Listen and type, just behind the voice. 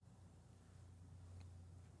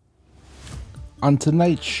On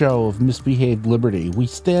tonight's show of Misbehaved Liberty, we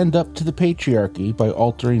stand up to the patriarchy by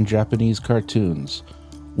altering Japanese cartoons.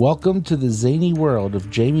 Welcome to the zany world of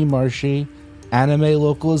Jamie Marchi, anime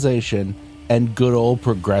localization, and good old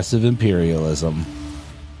progressive imperialism.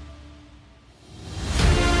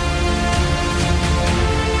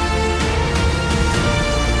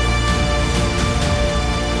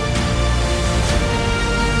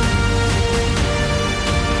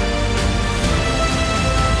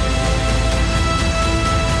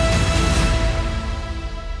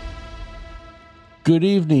 Good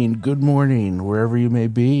evening, good morning, wherever you may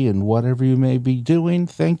be and whatever you may be doing.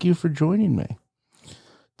 Thank you for joining me.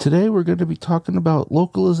 Today we're going to be talking about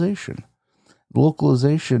localization.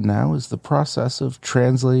 Localization now is the process of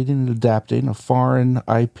translating and adapting a foreign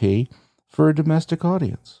IP for a domestic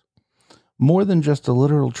audience. More than just a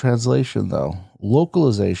literal translation, though,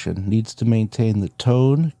 localization needs to maintain the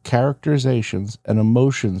tone, characterizations, and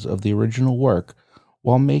emotions of the original work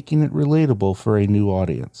while making it relatable for a new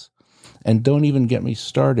audience. And don't even get me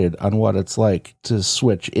started on what it's like to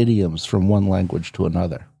switch idioms from one language to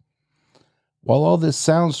another. While all this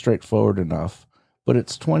sounds straightforward enough, but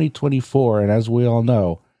it's 2024, and as we all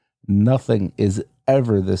know, nothing is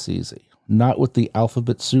ever this easy. Not with the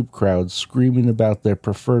alphabet soup crowd screaming about their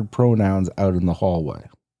preferred pronouns out in the hallway.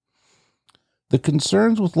 The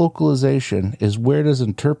concerns with localization is where does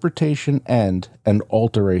interpretation end and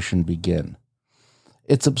alteration begin?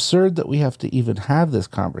 It's absurd that we have to even have this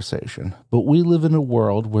conversation, but we live in a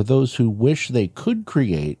world where those who wish they could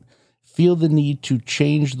create feel the need to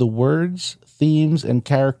change the words, themes, and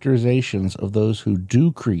characterizations of those who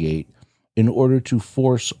do create in order to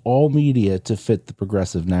force all media to fit the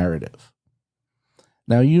progressive narrative.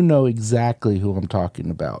 Now you know exactly who I'm talking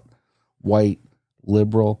about. White,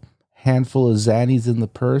 liberal, handful of zannies in the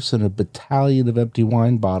purse, and a battalion of empty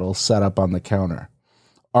wine bottles set up on the counter.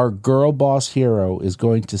 Our girl boss hero is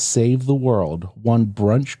going to save the world, one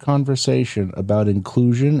brunch conversation about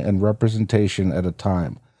inclusion and representation at a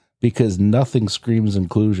time, because nothing screams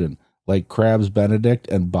inclusion like Crabs Benedict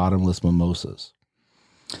and bottomless mimosas.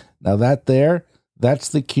 Now that's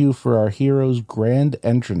the cue for our hero's grand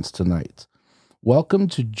entrance tonight. Welcome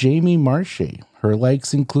to Jamie Marchi. Her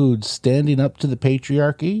likes include standing up to the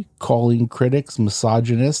patriarchy, calling critics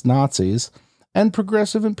misogynist Nazis, and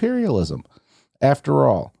progressive imperialism. After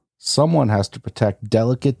all, someone has to protect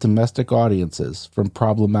delicate domestic audiences from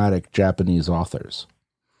problematic Japanese authors.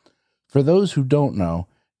 For those who don't know,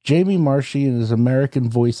 Jamie Marchi is an American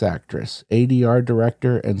voice actress, ADR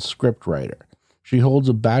director, and scriptwriter. She holds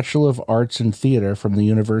a Bachelor of Arts in Theater from the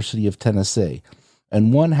University of Tennessee,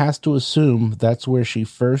 and one has to assume that's where she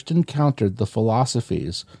first encountered the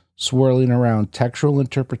philosophies swirling around textual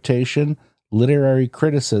interpretation, literary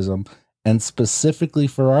criticism, and specifically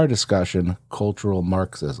for our discussion, cultural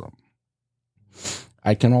Marxism.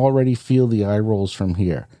 I can already feel the eye rolls from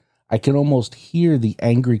here. I can almost hear the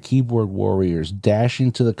angry keyboard warriors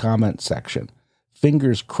dashing to the comment section,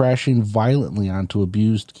 fingers crashing violently onto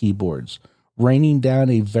abused keyboards, raining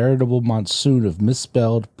down a veritable monsoon of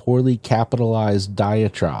misspelled, poorly capitalized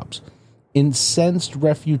diatribes, incensed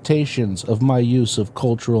refutations of my use of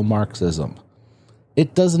cultural Marxism.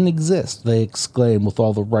 It doesn't exist, they exclaim with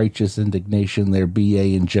all the righteous indignation their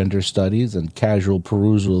BA in gender studies and casual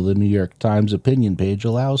perusal of the New York Times opinion page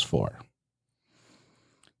allows for.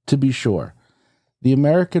 To be sure, the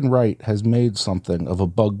American right has made something of a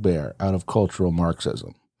bugbear out of cultural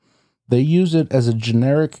Marxism. They use it as a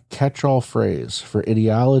generic catch-all phrase for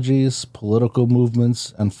ideologies, political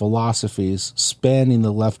movements, and philosophies spanning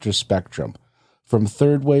the leftist spectrum, from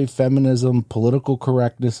third-wave feminism, political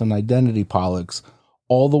correctness, and identity politics,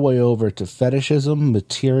 all the way over to fetishism,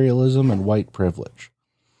 materialism, and white privilege.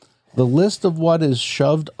 The list of what is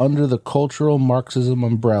shoved under the cultural Marxism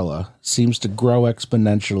umbrella seems to grow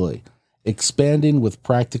exponentially, expanding with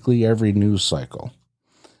practically every news cycle.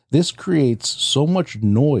 This creates so much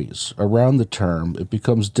noise around the term it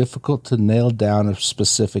becomes difficult to nail down a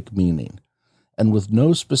specific meaning. And with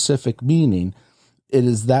no specific meaning, it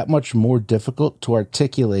is that much more difficult to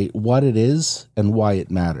articulate what it is and why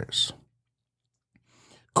it matters.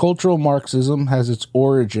 Cultural Marxism has its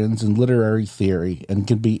origins in literary theory and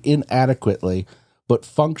can be inadequately, but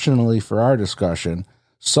functionally for our discussion,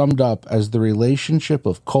 summed up as the relationship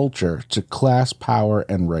of culture to class, power,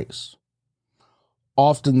 and race.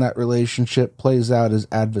 Often that relationship plays out as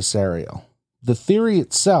adversarial. The theory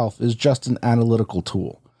itself is just an analytical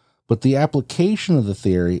tool, but the application of the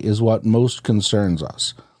theory is what most concerns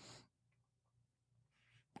us.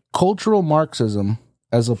 Cultural Marxism,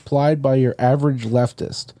 as applied by your average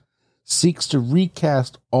leftist, seeks to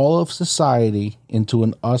recast all of society into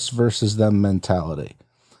an us versus them mentality.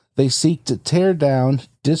 They seek to tear down,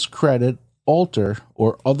 discredit, alter,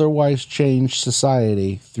 or otherwise change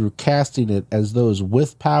society through casting it as those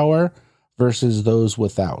with power versus those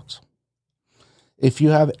without. If you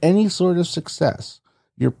have any sort of success,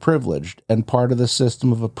 you're privileged and part of the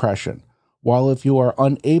system of oppression, while if you are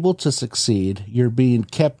unable to succeed, you're being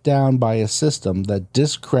kept down by a system that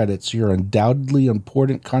discredits your undoubtedly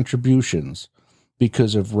important contributions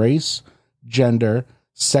because of race, gender,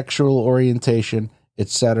 sexual orientation,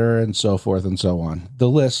 etc., and so forth and so on. The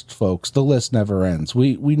list, folks, the list never ends.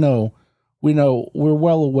 We know, we're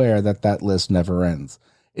well aware that that list never ends.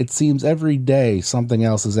 It seems every day something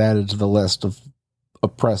else is added to the list of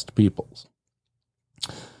oppressed peoples.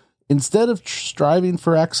 Instead of striving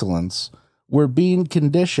for excellence, we're being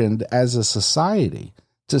conditioned as a society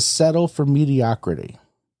to settle for mediocrity.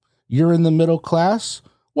 You're in the middle class?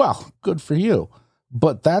 Well, good for you.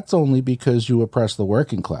 But that's only because you oppress the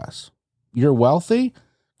working class. You're wealthy?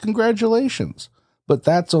 Congratulations. But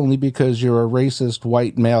that's only because you're a racist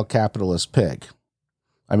white male capitalist pig.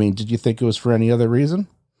 I mean, did you think it was for any other reason?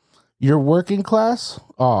 You're working class?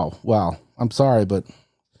 Oh, well, I'm sorry, but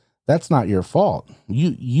that's not your fault.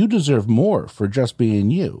 You deserve more for just being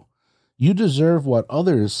you. You deserve what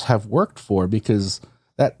others have worked for because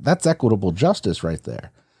that's equitable justice right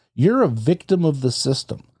there. You're a victim of the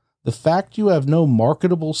system. The fact you have no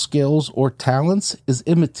marketable skills or talents is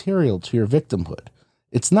immaterial to your victimhood.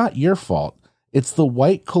 It's not your fault. It's the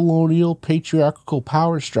white colonial patriarchal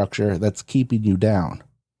power structure that's keeping you down.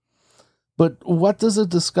 But what does a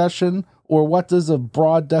discussion or what does a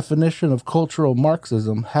broad definition of cultural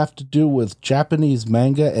Marxism have to do with Japanese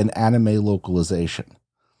manga and anime localization?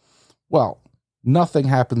 Well, nothing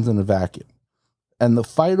happens in a vacuum. And the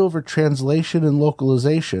fight over translation and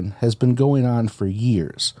localization has been going on for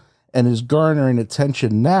years and is garnering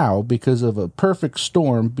attention now because of a perfect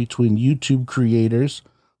storm between YouTube creators,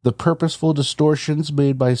 the purposeful distortions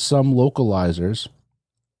made by some localizers,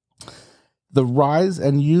 the rise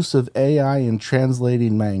and use of AI in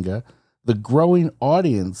translating manga, the growing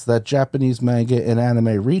audience that Japanese manga and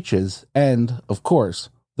anime reaches, and, of course,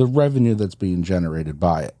 the revenue that's being generated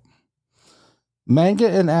by it. Manga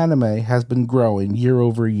and anime has been growing year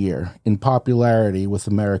over year in popularity with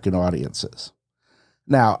American audiences.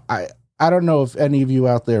 Now, I don't know if any of you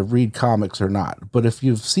out there read comics or not, but if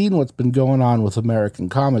you've seen what's been going on with American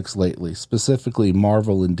comics lately, specifically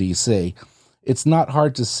Marvel and DC, it's not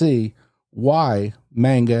hard to see why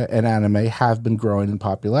manga and anime have been growing in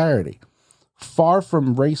popularity. Far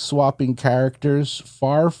from race-swapping characters,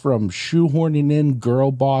 far from shoehorning in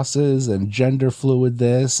girl bosses and gender fluid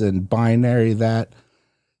this and binary that,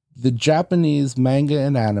 the Japanese manga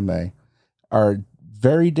and anime are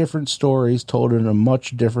very different stories told in a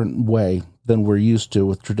much different way than we're used to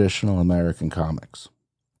with traditional American comics.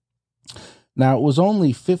 Now, it was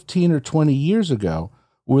only 15 or 20 years ago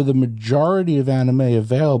where the majority of anime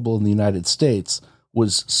available in the United States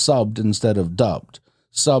was subbed instead of dubbed.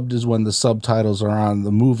 Subbed is when the subtitles are on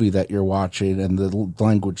the movie that you're watching and the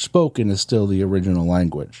language spoken is still the original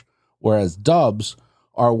language. Whereas dubs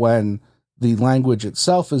are when the language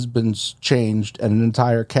itself has been changed and an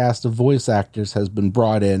entire cast of voice actors has been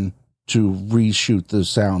brought in to reshoot the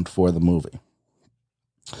sound for the movie.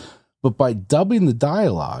 But by dubbing the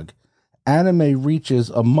dialogue, anime reaches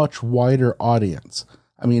a much wider audience.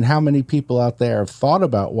 I mean, how many people out there have thought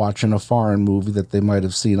about watching a foreign movie that they might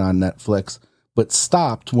have seen on Netflix, but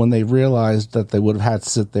stopped when they realized that they would have had to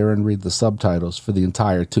sit there and read the subtitles for the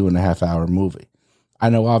entire 2.5-hour movie? I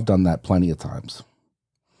know I've done that plenty of times.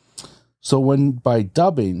 So when by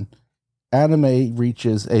dubbing, anime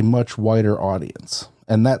reaches a much wider audience,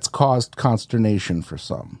 and that's caused consternation for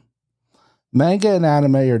some. Manga and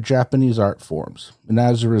anime are Japanese art forms, and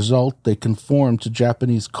as a result, they conform to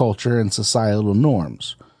Japanese culture and societal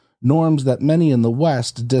norms, norms that many in the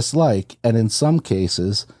West dislike and in some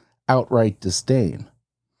cases outright disdain.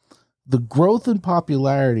 The growth in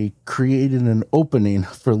popularity created an opening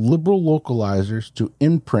for liberal localizers to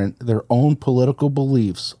imprint their own political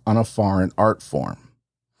beliefs on a foreign art form.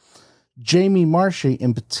 Jamie Marchi,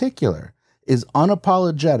 in particular, is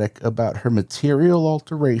unapologetic about her material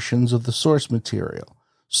alterations of the source material.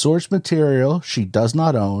 Source material she does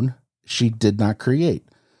not own, she did not create.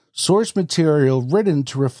 Source material written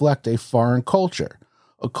to reflect a foreign culture,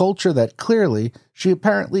 a culture that clearly she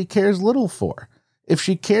apparently cares little for. If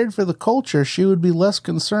she cared for the culture, she would be less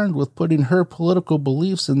concerned with putting her political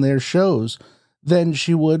beliefs in their shows than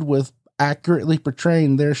she would with accurately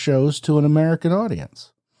portraying their shows to an American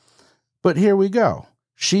audience. But here we go.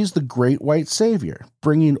 She's the great white savior,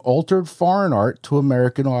 bringing altered foreign art to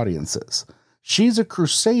American audiences. She's a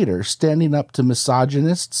crusader standing up to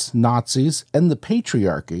misogynists, Nazis, and the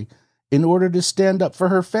patriarchy in order to stand up for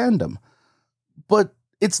her fandom. But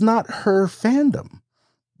it's not her fandom.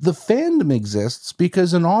 The fandom exists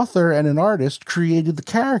because an author and an artist created the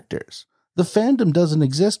characters. The fandom doesn't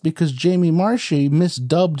exist because Jamie Marchi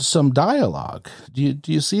misdubbed some dialogue. Do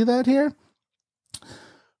you see that here?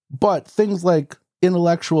 But things like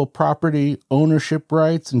intellectual property, ownership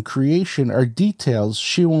rights, and creation are details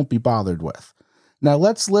she won't be bothered with. Now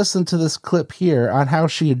let's listen to this clip here on how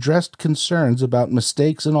she addressed concerns about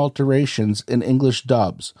mistakes and alterations in English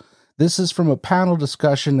dubs. This is from a panel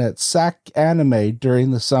discussion at SAC Anime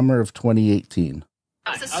during the summer of 2018.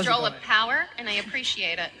 It's a stroll of power, and I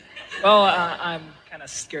appreciate it. Well, I'm kind of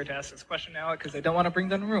scared to ask this question now because I don't want to bring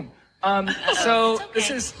down the room. So okay. This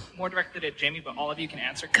is more directed at Jamie, but all of you can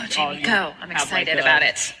answer. Go, Jamie, go. I'm excited about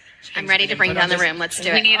it. I'm ready to bring down the room. Let's do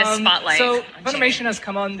it. We need a spotlight. So Funimation has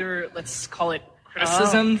come under, let's call it,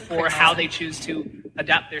 criticism for how they choose to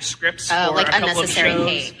adapt their scripts for like a couple unnecessary of shows.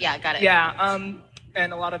 hate. Yeah, got it. Yeah,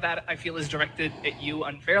 and a lot of that I feel is directed at you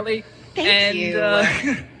unfairly. Thank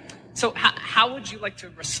you. So how would you like to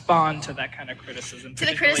respond to that kind of criticism? To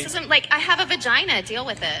the criticism, like, I have a vagina, deal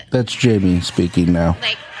with it. That's Jamie speaking now.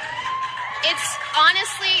 Like, it's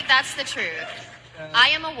honestly, that's the truth. I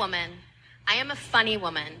am a woman. I am a funny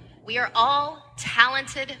woman. We are all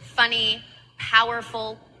talented, funny,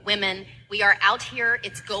 powerful women. We are out here.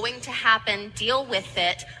 It's going to happen. Deal with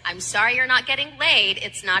it. I'm sorry you're not getting laid.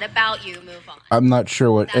 It's not about you. Move on. I'm not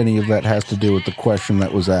sure what any of that has to do with the question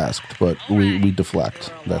that was asked, but we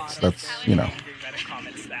deflect. That's you know.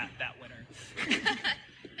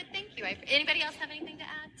 But thank you. Anybody else have anything to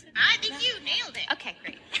add? I think you nailed it. Okay,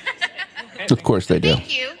 great. Of course they do.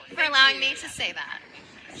 Thank you for allowing me to say that.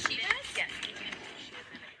 She does? Yes.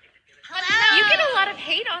 Hello. You get a lot of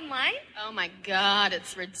hate online? Oh my God,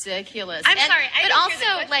 it's ridiculous. I'm sorry, I but didn't also,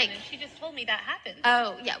 hear the question, like, and she just told me that happened.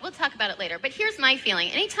 oh yeah, we'll talk about it later. But here's my feeling: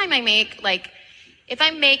 anytime I make, like, if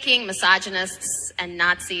I'm making misogynists and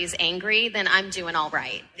Nazis angry, then I'm doing all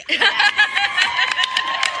right. Because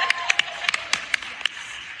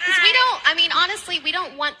we don't, I mean, honestly, we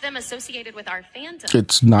don't want them associated with our fandom.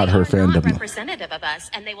 It's not her They are fandom. not representative of us,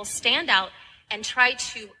 and they will stand out and try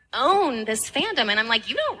to own this fandom. And I'm like,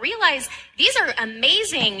 you don't realize these are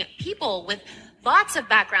amazing people with lots of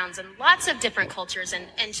backgrounds and lots of different cultures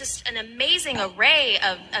and just an amazing array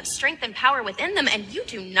of strength and power within them. And you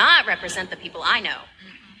do not represent the people I know.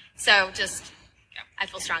 So just, I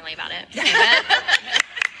feel strongly about it.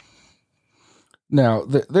 Now,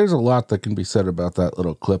 there's a lot that can be said about that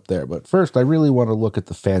little clip there, but first, I really want to look at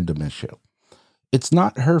the fandom issue. It's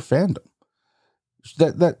not her fandom.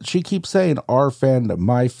 That she keeps saying our fandom,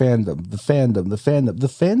 my fandom, the fandom, the fandom. The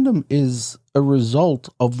fandom is a result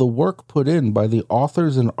of the work put in by the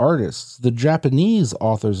authors and artists, the Japanese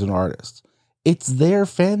authors and artists. It's their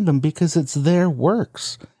fandom because it's their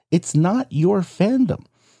works. It's not your fandom.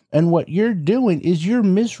 And what you're doing is you're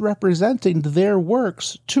misrepresenting their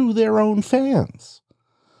works to their own fans.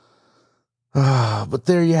 But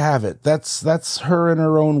there you have it. That's her in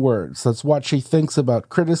her own words. That's what she thinks about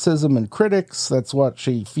criticism and critics. That's what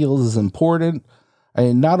she feels is important. I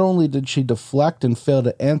mean, not only did she deflect and fail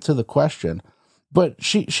to answer the question, but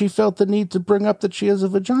she felt the need to bring up that she has a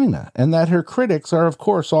vagina and that her critics are, of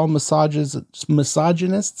course, all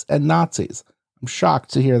misogynists and Nazis. I'm shocked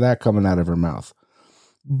to hear that coming out of her mouth.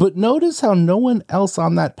 But notice how no one else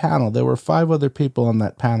on that panel, there were 5 other people on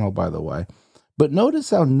that panel, by the way, but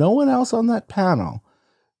notice how no one else on that panel,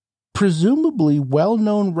 presumably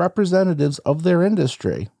well-known representatives of their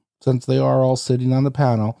industry, since they are all sitting on the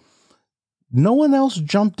panel, no one else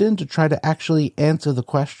jumped in to try to actually answer the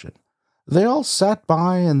question. They all sat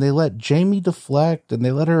by and they let Jamie deflect and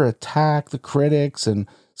they let her attack the critics and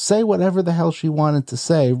say whatever the hell she wanted to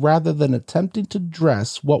say rather than attempting to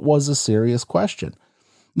address what was a serious question.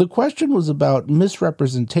 The question was about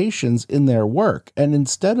misrepresentations in their work, and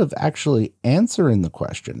instead of actually answering the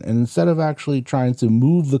question, and instead of actually trying to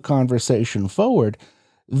move the conversation forward,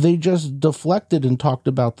 they just deflected and talked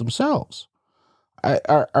about themselves.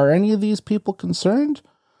 Are any of these people concerned?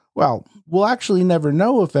 Well, we'll actually never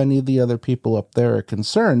know if any of the other people up there are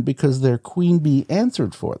concerned because their queen bee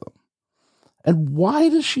answered for them. And why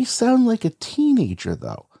does she sound like a teenager,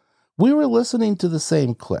 though? We were listening to the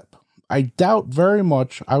same clip. I doubt very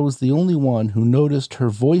much I was the only one who noticed her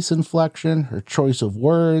voice inflection, her choice of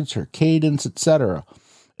words, her cadence, etc.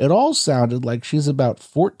 It all sounded like she's about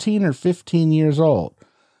 14 or 15 years old.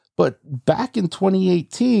 But back in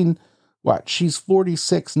 2018, she's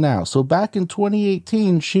 46 now. So back in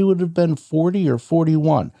 2018, she would have been 40 or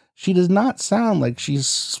 41. She does not sound like she's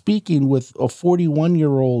speaking with a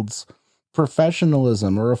 41-year-old's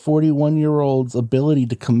professionalism or a 41-year-old's ability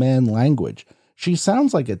to command language. She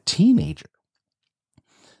sounds like a teenager.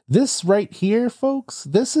 This right here, folks,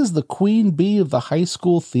 this is the queen bee of the high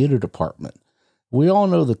school theater department. We all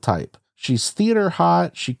know the type. She's theater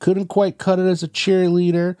hot. She couldn't quite cut it as a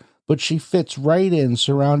cheerleader, but she fits right in,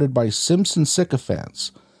 surrounded by Simpson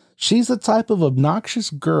sycophants. She's the type of obnoxious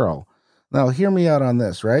girl. Now, hear me out on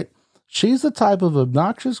this, right? She's the type of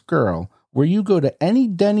obnoxious girl where you go to any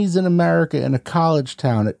Denny's in America in a college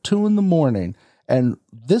town at 2 a.m, and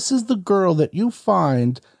this is the girl that you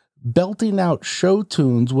find belting out show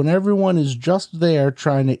tunes when everyone is just there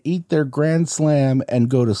trying to eat their grand slam and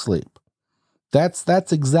go to sleep.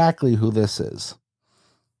 That's exactly who this is.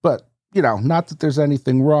 But, not that there's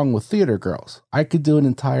anything wrong with theater girls. I could do an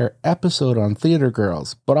entire episode on theater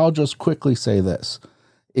girls, but I'll just quickly say this.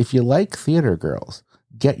 If you like theater girls,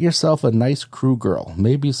 get yourself a nice crew girl,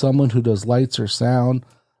 maybe someone who does lights or sound,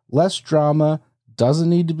 less drama, doesn't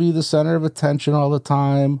need to be the center of attention all the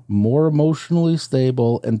time, more emotionally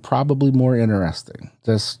stable, and probably more interesting.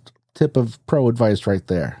 Just tip of pro advice right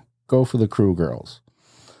there. Go for the crew girls.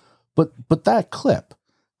 But that clip,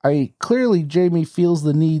 clearly Jamie feels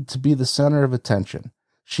the need to be the center of attention.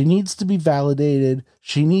 She needs to be validated.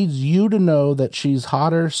 She needs you to know that she's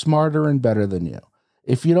hotter, smarter, and better than you.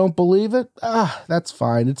 If you don't believe it, that's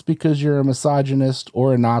fine. It's because you're a misogynist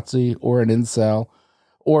or a Nazi or an incel,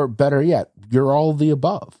 or better yet, you're all of the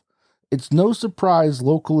above. It's no surprise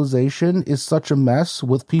localization is such a mess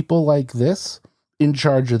with people like this in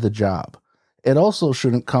charge of the job. It also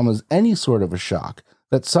shouldn't come as any sort of a shock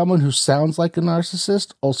that someone who sounds like a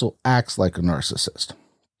narcissist also acts like a narcissist.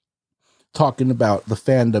 Talking about the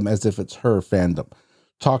fandom as if it's her fandom.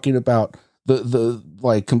 Talking about the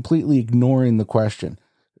completely ignoring the question.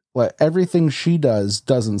 Like, everything she does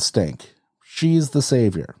doesn't stink. She's the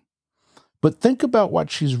savior. But think about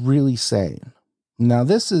what she's really saying. Now,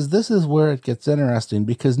 this is where it gets interesting,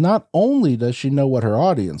 because not only does she know what her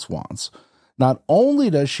audience wants, not only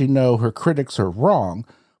does she know her critics are wrong,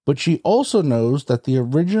 but she also knows that the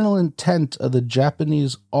original intent of the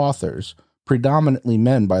Japanese authors, predominantly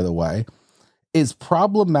men, by the way, is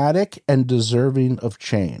problematic and deserving of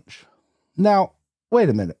change. Now, wait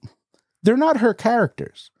a minute. They're not her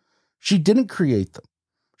characters. She didn't create them.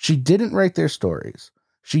 She didn't write their stories.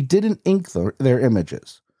 She didn't ink their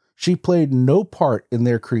images. She played no part in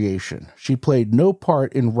their creation. She played no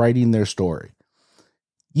part in writing their story.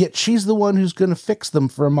 Yet she's the one who's going to fix them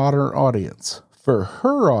for a modern audience. For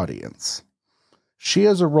her audience. She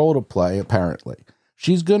has a role to play, apparently.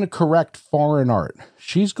 She's going to correct foreign art.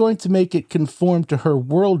 She's going to make it conform to her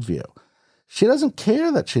worldview. She doesn't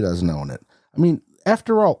care that she doesn't own it. I mean,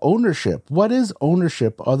 after all, ownership. What is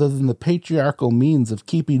ownership other than the patriarchal means of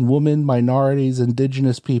keeping women, minorities,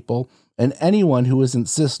 indigenous people, and anyone who isn't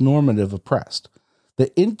cis-normative oppressed?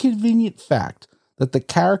 The inconvenient fact that the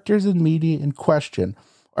characters in media in question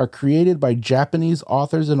are created by Japanese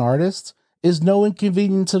authors and artists is no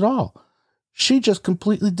inconvenience at all. She just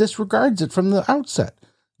completely disregards it from the outset.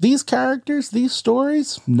 These characters, these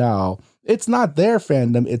stories, no. It's not their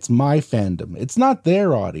fandom, it's my fandom. It's not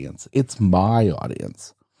their audience, it's my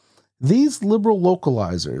audience. These liberal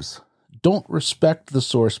localizers don't respect the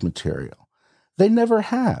source material. They never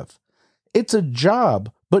have. It's a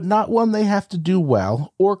job, but not one they have to do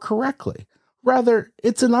well or correctly. Rather,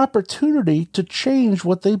 it's an opportunity to change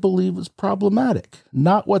what they believe is problematic,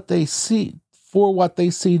 not what they see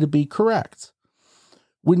to be correct.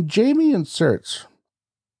 When Jamie inserts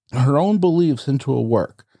her own beliefs into a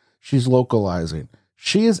work she's localizing,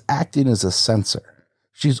 she is acting as a censor.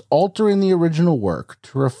 She's altering the original work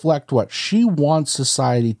to reflect what she wants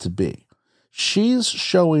society to be. She's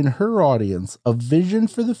showing her audience a vision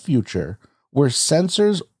for the future where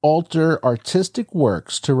censors alter artistic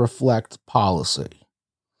works to reflect policy.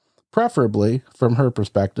 Preferably, from her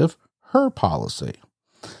perspective, her policy.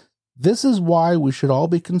 This is why we should all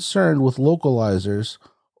be concerned with localizers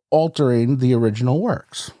altering the original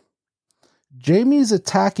works. Jamie's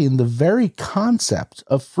attacking the very concept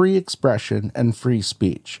of free expression and free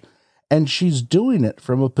speech, and she's doing it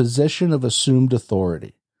from a position of assumed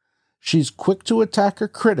authority. She's quick to attack her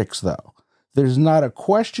critics, though. There's not a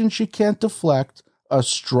question she can't deflect, a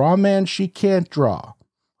straw man she can't draw.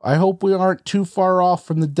 I hope we aren't too far off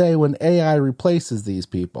from the day when AI replaces these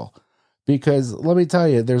people. Because, let me tell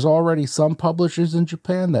you, there's already some publishers in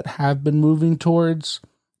Japan that have been moving towards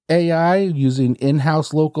AI, using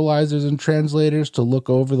in-house localizers and translators to look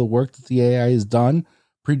over the work that the AI has done.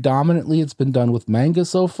 Predominantly, it's been done with manga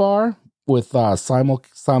so far, with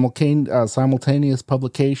simultaneous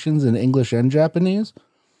publications in English and Japanese.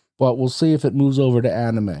 But we'll see if it moves over to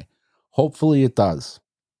anime. Hopefully it does.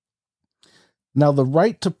 Now, the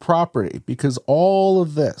right to property, because all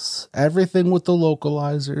of this, everything with the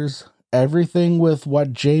localizers, everything with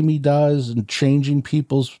what Jamie does and changing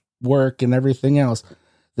people's work and everything else,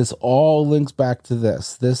 this all links back to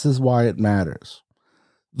this. This is why it matters.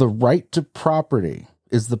 The right to property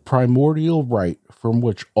is the primordial right from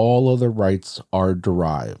which all other rights are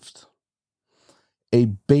derived. A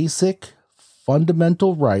basic,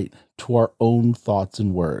 fundamental right to our own thoughts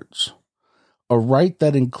and words. A right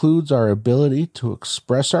that includes our ability to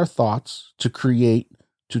express our thoughts, to create,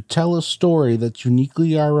 to tell a story that's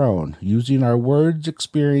uniquely our own, using our words,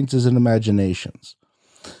 experiences, and imaginations.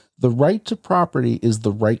 The right to property is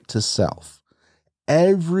the right to self.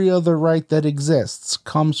 Every other right that exists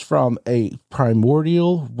comes from a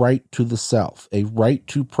primordial right to the self, a right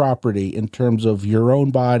to property in terms of your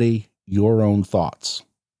own body, your own thoughts,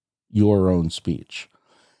 your own speech.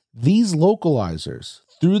 These localizers,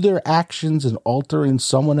 through their actions in altering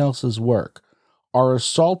someone else's work, are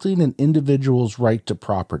assaulting an individual's right to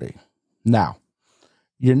property. Now,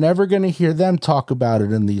 you're never going to hear them talk about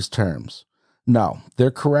it in these terms. No,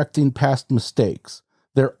 they're correcting past mistakes.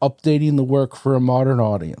 They're updating the work for a modern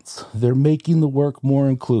audience. They're making the work more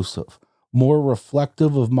inclusive, more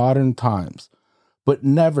reflective of modern times. But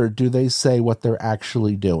never do they say what they're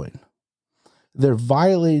actually doing. They're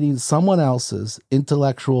violating someone else's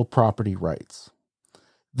intellectual property rights.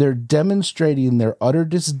 They're demonstrating their utter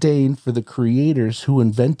disdain for the creators who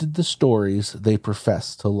invented the stories they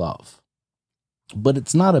profess to love. But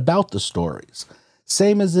it's not about the stories.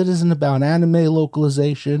 Same as it isn't about anime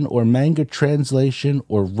localization or manga translation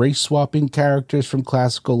or race-swapping characters from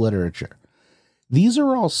classical literature. These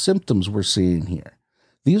are all symptoms we're seeing here.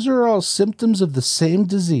 These are all symptoms of the same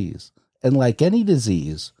disease, and like any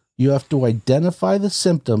disease, you have to identify the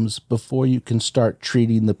symptoms before you can start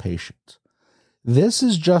treating the patient. This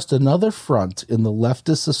is just another front in the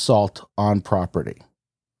leftist assault on property.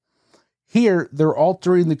 Here, they're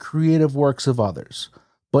altering the creative works of others,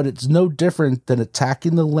 but it's no different than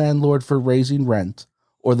attacking the landlord for raising rent,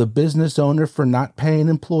 or the business owner for not paying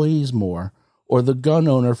employees more, or the gun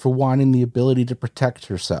owner for wanting the ability to protect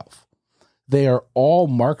herself. They are all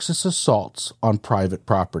Marxist assaults on private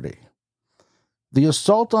property. The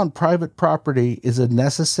assault on private property is a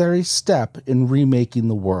necessary step in remaking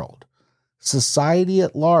the world. Society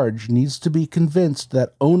at large needs to be convinced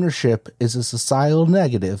that ownership is a societal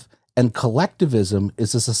negative and collectivism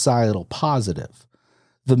is a societal positive.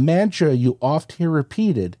 The mantra you oft hear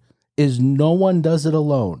repeated is no one does it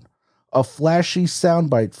alone. A flashy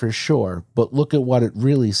soundbite for sure, but look at what it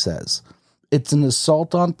really says. It's an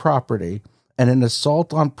assault on property, and an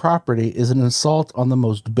assault on property is an assault on the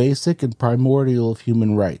most basic and primordial of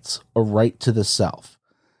human rights, a right to the self.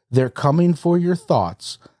 They're coming for your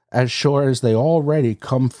thoughts, as sure as they already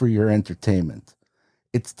come for your entertainment.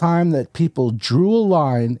 It's time that people drew a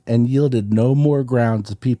line and yielded no more ground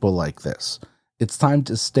to people like this. It's time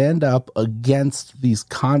to stand up against these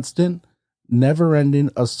constant, never-ending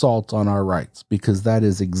assaults on our rights, because that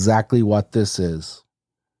is exactly what this is.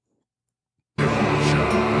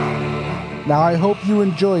 Now, I hope you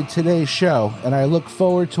enjoyed today's show, and I look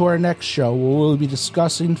forward to our next show where we'll be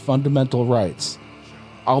discussing fundamental rights.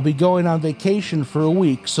 I'll be going on vacation for a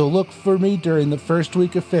week, so look for me during the first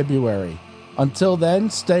week of February. Until then,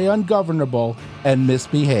 stay ungovernable and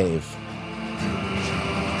misbehave.